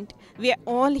point, we are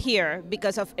all here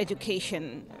because of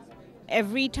education.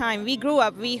 Every time we grew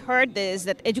up, we heard this,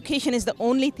 that education is the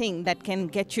only thing that can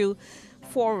get you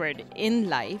forward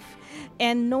in life,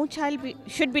 and no child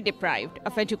should be deprived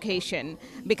of education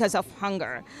because of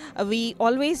hunger. We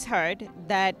always heard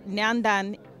that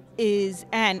Nyandan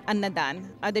and Annadan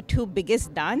are the two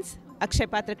biggest dans.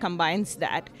 Akshaya Patra combines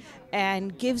that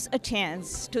and gives a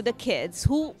chance to the kids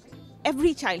who,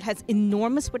 every child has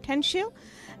enormous potential,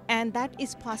 and that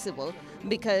is possible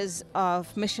because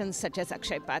of missions such as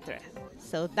Akshaya Patra.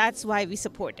 So that's why we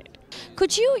support it.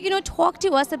 Could you, talk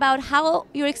to us about how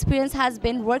your experience has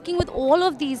been working with all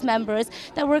of these members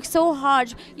that work so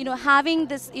hard, having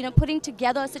this, putting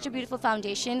together such a beautiful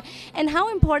foundation, and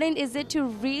how important is it to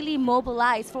really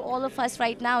mobilize for all of us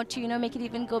right now to, make it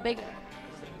even go bigger?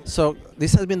 So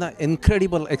this has been an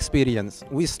incredible experience.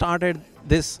 We started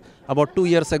this about 2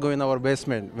 years ago in our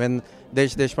basement when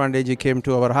Deshpande ji came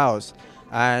to our house,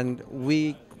 and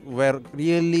we were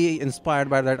really inspired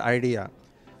by that idea.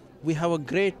 We have a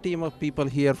great team of people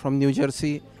here from New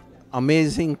Jersey,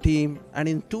 amazing team, and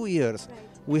in 2 years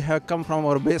we have come from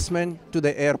our basement to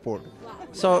the airport.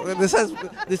 So this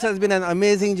has been an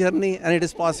amazing journey, and it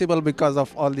is possible because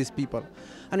of all these people.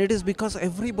 And it is because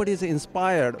everybody is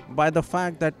inspired by the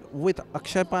fact that with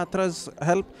Akshaya Patra's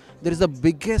help, there is the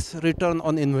biggest return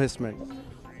on investment.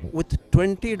 With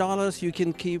 $20, you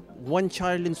can keep one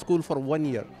child in school for 1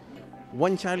 year.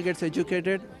 One child gets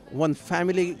educated, one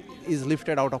family is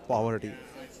lifted out of poverty.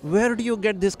 Where do you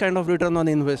get this kind of return on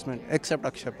investment except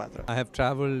Akshaya Patra? I have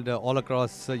traveled all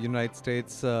across the United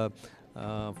States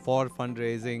for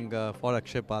fundraising for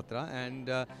Akshaya Patra, and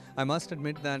I must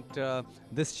admit that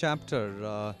this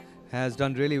chapter has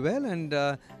done really well,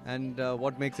 and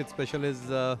what makes it special is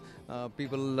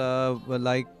people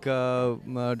like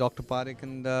Dr. Parekh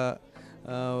and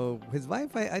his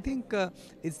wife. I think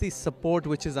it's the support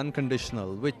which is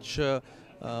unconditional, which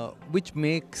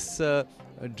makes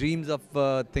dreams of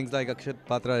things like Akshaya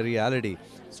Patra a reality.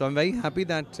 So I'm very happy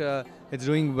that it's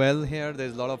doing well here.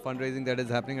 There's a lot of fundraising that is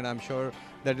happening, and I'm sure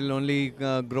that will only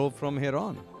grow from here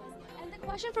on. And the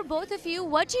question for both of you,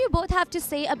 what do you both have to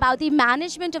say about the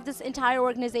management of this entire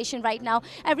organization right now?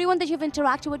 Everyone that you've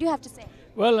interacted, what do you have to say?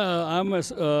 Well, I'm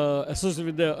associated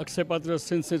with the Akshaya Patra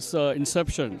since its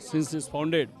inception, since it's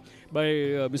founded by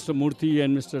Mr. Murthy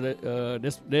and Mr.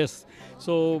 Des.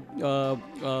 So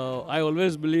I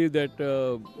always believe that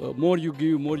more you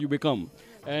give, more you become.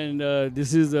 And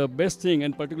this is the best thing,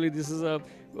 and particularly this is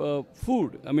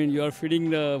food. I mean, you are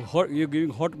feeding you're giving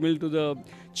hot milk to the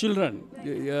children,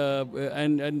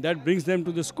 and that brings them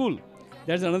to the school.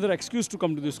 That's another excuse to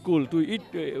come to the school to eat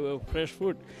fresh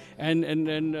food. And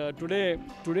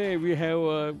today we have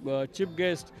a chief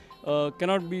guest.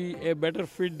 Cannot be a better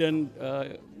fit than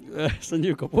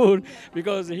Sanjeev Kapoor,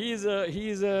 because he is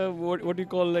what you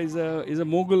call is a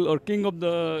mogul or king of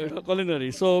the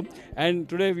culinary. So, and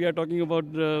today we are talking about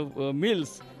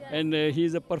meals, and he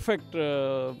is a perfect.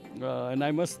 And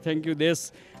I must thank you,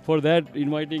 Des, for that,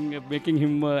 making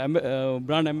him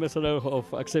brand ambassador of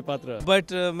Akshaya Patra.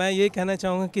 But मैं ये कहना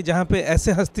चाहूँगा कि जहाँ पे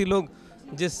ऐसे हस्ती लोग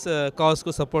जिस कॉज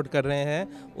को सपोर्ट कर रहे हैं,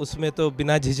 उसमें तो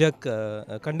बिना झिझक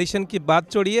कंडीशन की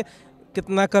बात छोड़िए,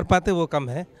 कितना कर पाते वो कम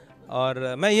है.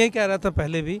 और मैं यही कह रहा था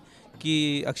पहले भी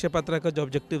कि अक्षय पात्रा का जो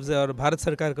ऑब्जेक्टिव्स है और भारत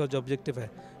सरकार का जो ऑब्जेक्टिव है,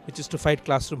 which is to fight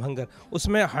classroom hunger,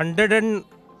 उसमें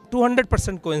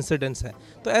 200% कोइंसिडेंस है.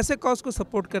 तो ऐसे कॉज को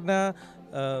सपोर्ट करना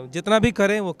जितना भी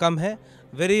करें वो कम है.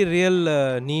 Very real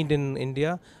need in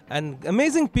India, and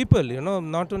amazing people, you know,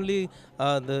 not only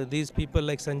these people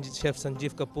like Chef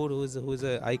Sanjeev Kapoor, who is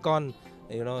an icon.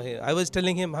 You know, I was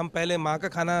telling him, हम पहले माँ का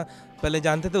खाना पहले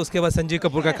जानते थे, उसके बाद संजीव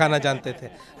कपूर का खाना जानते थे,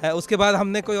 उसके बाद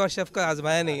हमने कोई और शेफ का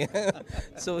आजमाया नहीं है.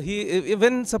 So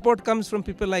when support comes from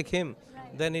people like him,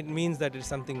 then it means that it's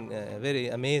something very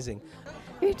amazing.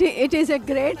 It is a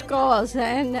great cause,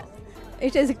 and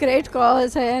it is a great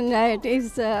cause, and it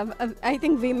is. I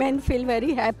think women feel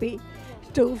very happy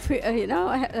to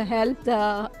help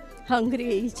the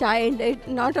hungry child. It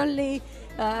not only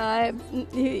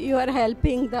you are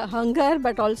helping the hunger,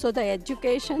 but also the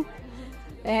education,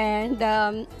 and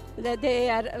they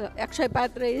are Akshaya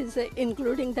Patra is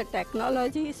including the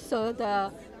technology, so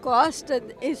the cost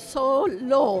is so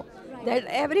low that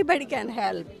everybody can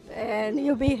help, and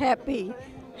you be happy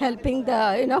helping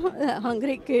the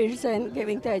hungry kids and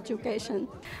giving the education.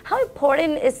 How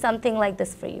important is something like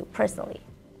this for you personally?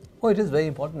 Oh, it is very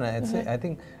important. I'd say, I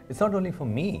think it's not only for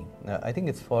me. I think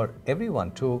it's for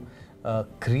everyone to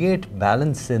create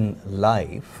balance in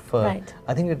life. Right.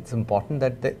 I think it's important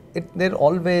that there'll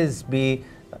always be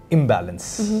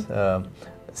imbalance.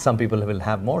 Some people will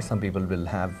have more, some people will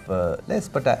have less.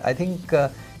 But I think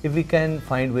if we can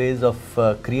find ways of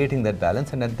creating that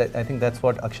balance, and I think that's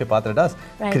what Akshaya Patra does,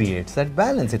 creates that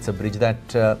balance. It's a bridge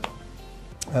that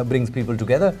brings people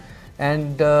together.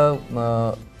 And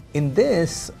in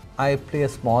this, I play a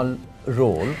small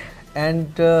role.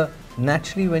 And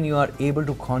naturally, when you are able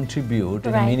to contribute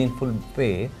in a meaningful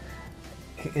way,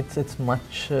 it's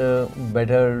much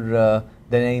better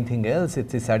than anything else.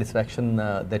 It's the satisfaction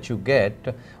that you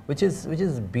get, which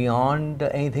is beyond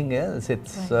anything else.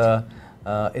 It's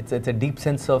a deep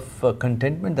sense of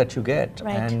contentment that you get,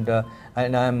 and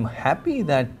I'm happy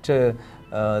that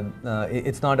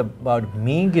it's not about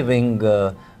me giving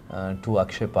to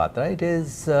Akshaya Patra. It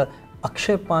is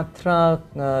Akshaya Patra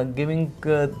giving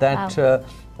that.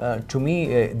 To me,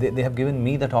 they have given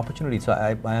me that opportunity, so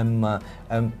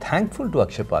I'm thankful to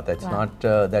Akshaya Patra. It's not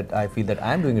that I feel that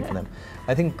I'm doing it for them.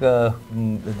 I think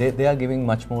they are giving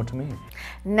much more to me.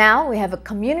 Now we have a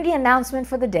community announcement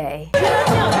for the day.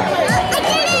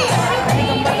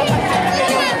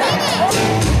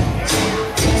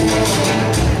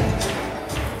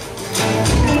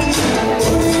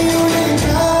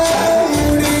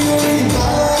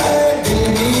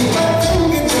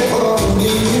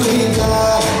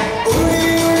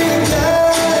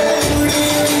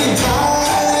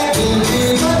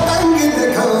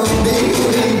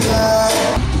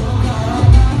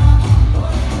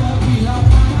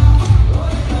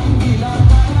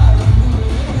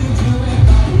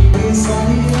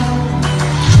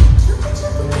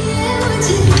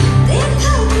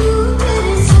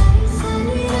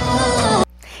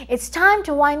 It's time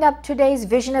to wind up today's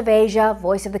Vision of Asia,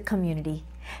 Voice of the Community.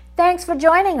 Thanks for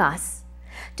joining us.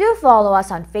 Do follow us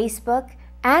on Facebook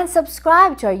and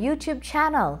subscribe to our YouTube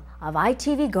channel of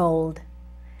ITV Gold.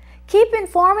 Keep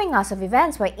informing us of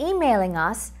events by emailing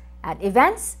us at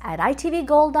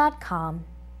events@itvgold.com.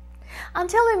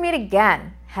 Until we meet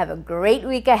again, have a great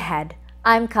week ahead.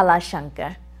 I'm Kala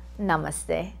Shankar.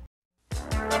 Namaste.